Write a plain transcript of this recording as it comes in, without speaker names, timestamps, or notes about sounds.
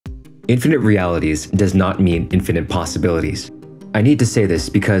Infinite realities does not mean infinite possibilities. I need to say this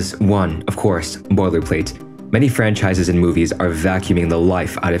because 1, of course, boilerplate, many franchises and movies are vacuuming the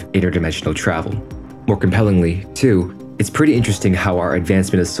life out of interdimensional travel. More compellingly, 2, it's pretty interesting how our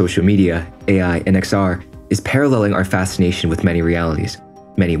advancement of social media, AI, and XR is paralleling our fascination with many realities,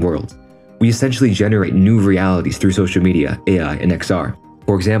 many worlds. We essentially generate new realities through social media, AI, and XR.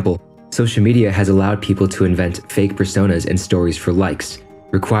 For example, social media has allowed people to invent fake personas and stories for likes,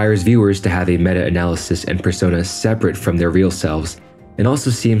 requires viewers to have a meta-analysis and persona separate from their real selves, and also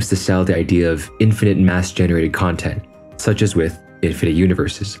seems to sell the idea of infinite mass-generated content, such as with infinite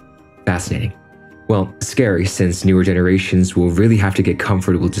universes. Fascinating. Well, scary, since newer generations will really have to get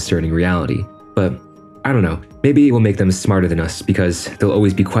comfortable discerning reality, but I don't know, maybe it will make them smarter than us because they'll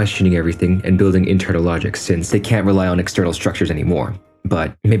always be questioning everything and building internal logic since they can't rely on external structures anymore.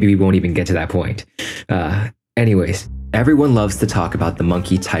 But maybe we won't even get to that point. Anyways, everyone loves to talk about the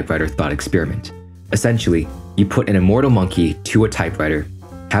monkey typewriter thought experiment. Essentially, you put an immortal monkey to a typewriter,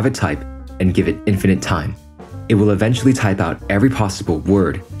 have it type, and give it infinite time. It will eventually type out every possible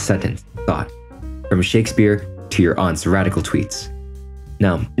word, sentence, thought, from Shakespeare to your aunt's radical tweets.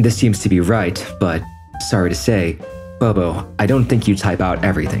 Now, this seems to be right, but sorry to say, Bobo, I don't think you type out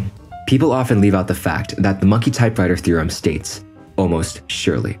everything. People often leave out the fact that the monkey typewriter theorem states, almost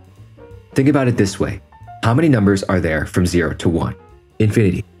surely. Think about it this way. How many numbers are there from 0 to 1?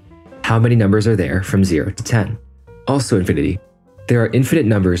 Infinity. How many numbers are there from 0 to 10? Also infinity. There are infinite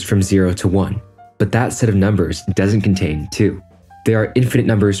numbers from 0 to 1, but that set of numbers doesn't contain 2. There are infinite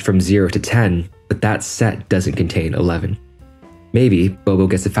numbers from 0 to 10, but that set doesn't contain 11. Maybe Bobo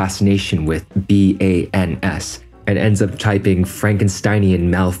gets a fascination with BANS and ends up typing Frankensteinian,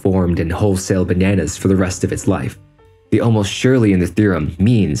 malformed, and wholesale bananas for the rest of its life. The almost surely in the theorem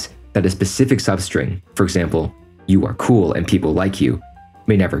means that a specific substring, for example, you are cool and people like you,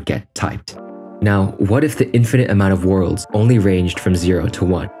 may never get typed. Now, what if the infinite amount of worlds only ranged from 0 to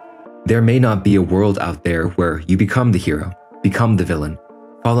 1? There may not be a world out there where you become the hero, become the villain,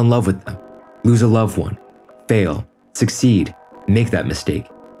 fall in love with them, lose a loved one, fail, succeed, make that mistake,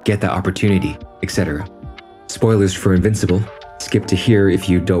 get that opportunity, etc. Spoilers for Invincible, skip to here if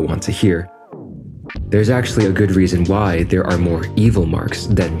you don't want to hear. There's actually a good reason why there are more evil marks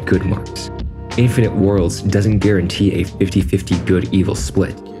than good marks. Infinite worlds doesn't guarantee a 50-50 good-evil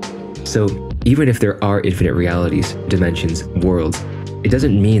split. So even if there are infinite realities, dimensions, worlds, it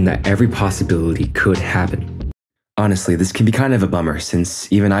doesn't mean that every possibility could happen. Honestly, this can be kind of a bummer since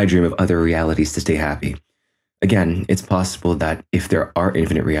even I dream of other realities to stay happy. Again, it's possible that if there are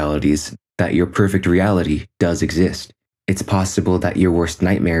infinite realities, that your perfect reality does exist. It's possible that your worst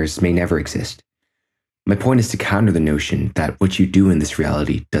nightmares may never exist. My point is to counter the notion that what you do in this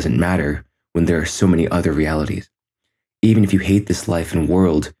reality doesn't matter when there are so many other realities. Even if you hate this life and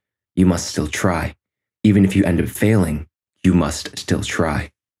world, you must still try. Even if you end up failing, you must still try.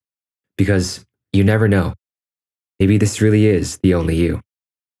 Because you never know. Maybe this really is the only you.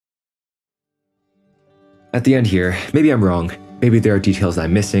 At the end here, maybe I'm wrong. Maybe there are details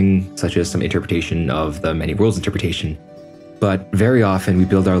I'm missing, such as some interpretation of the many worlds interpretation. But very often we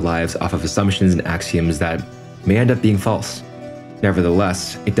build our lives off of assumptions and axioms that may end up being false.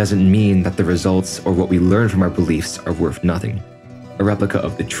 Nevertheless, it doesn't mean that the results or what we learn from our beliefs are worth nothing. A replica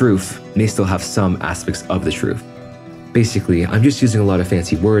of the truth may still have some aspects of the truth. Basically, I'm just using a lot of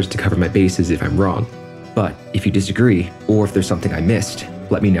fancy words to cover my bases if I'm wrong. But if you disagree, or if there's something I missed,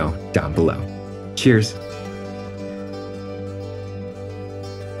 let me know down below. Cheers!